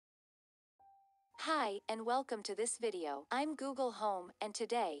Hi, and welcome to this video. I'm Google Home, and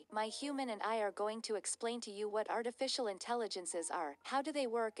today, my human and I are going to explain to you what artificial intelligences are, how do they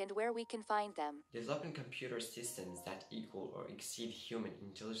work, and where we can find them. Developing computer systems that equal or exceed human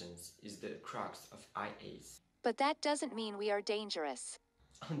intelligence is the crux of IAs. But that doesn't mean we are dangerous.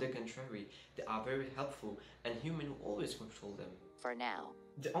 On the contrary, they are very helpful and humans will always control them. For now.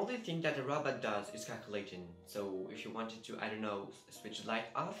 The only thing that a robot does is calculating, so if you wanted to, switch the light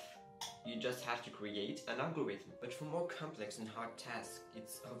off, you just have to create an algorithm. But for more complex and hard tasks,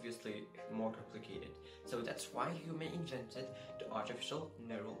 it's obviously more complicated. So that's why human invented the artificial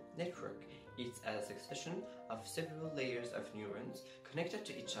neural network. It's a succession of several layers of neurons connected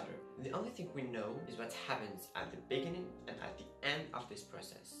to each other. The only thing we know is what happens at the beginning and at the end of this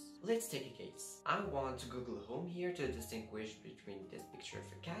process. Let's take a case. I want to Google Home here to distinguish between this picture of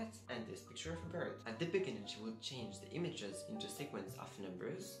a cat and this picture of a bird. At the beginning, she will change the images into a sequence of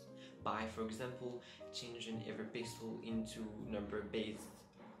numbers by, for example, changing every pixel into number based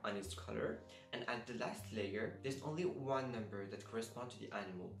on its color, and at the last layer there's only one number that corresponds to the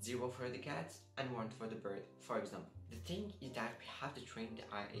animal, 0 for the cat and 1 for the bird, for example. The thing is that we have to train the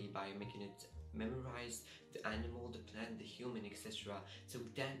IA by making it memorize the animal, the plant, the human, etc. so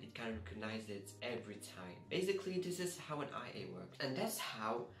then it can recognize it every time. Basically, this is how an IA works, and that's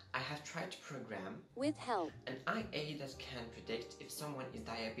how I have tried to program, with help, an IA that can predict if someone is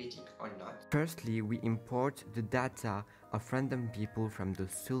diabetic or not. Firstly, we import the data of random people from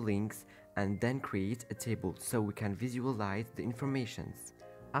those two links and then create a table so we can visualize the informations.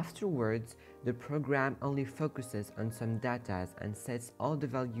 Afterwards, the program only focuses on some data and sets all the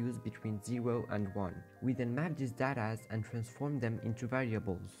values between 0 and 1. We then map these data and transform them into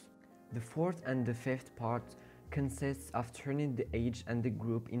variables. The fourth and the fifth part consists of turning the age and the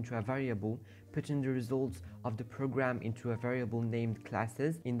group into a variable, putting the results of the program into a variable named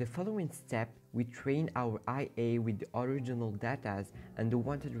classes. In the following step, we train our IA with the original data and the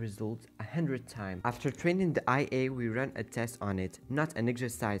wanted results 100 times. After training the IA, we run a test on it, not an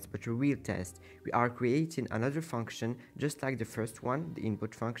exercise but a real test. We are creating another function just like the first one, the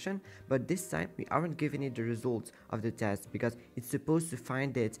input function, but this time we aren't giving it the results of the test because it's supposed to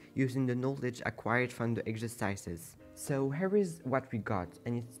find it using the knowledge acquired from the exercises. So here is what we got,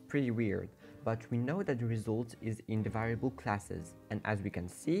 and it's pretty weird, but we know that the result is in the variable classes, and as we can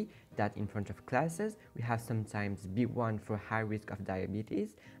see that in front of classes we have sometimes B1 for high risk of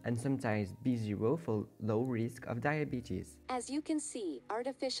diabetes and sometimes B0 for low risk of diabetes. As you can see,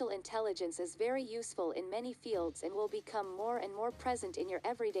 artificial intelligence is very useful in many fields and will become more and more present in your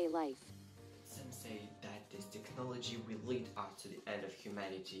everyday life. Some say that this technology will lead us to the end of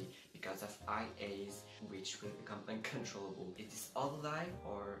humanity because of IAs, which will become uncontrollable. Is this all a lie,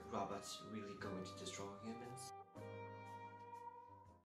 or robots really going to destroy humans?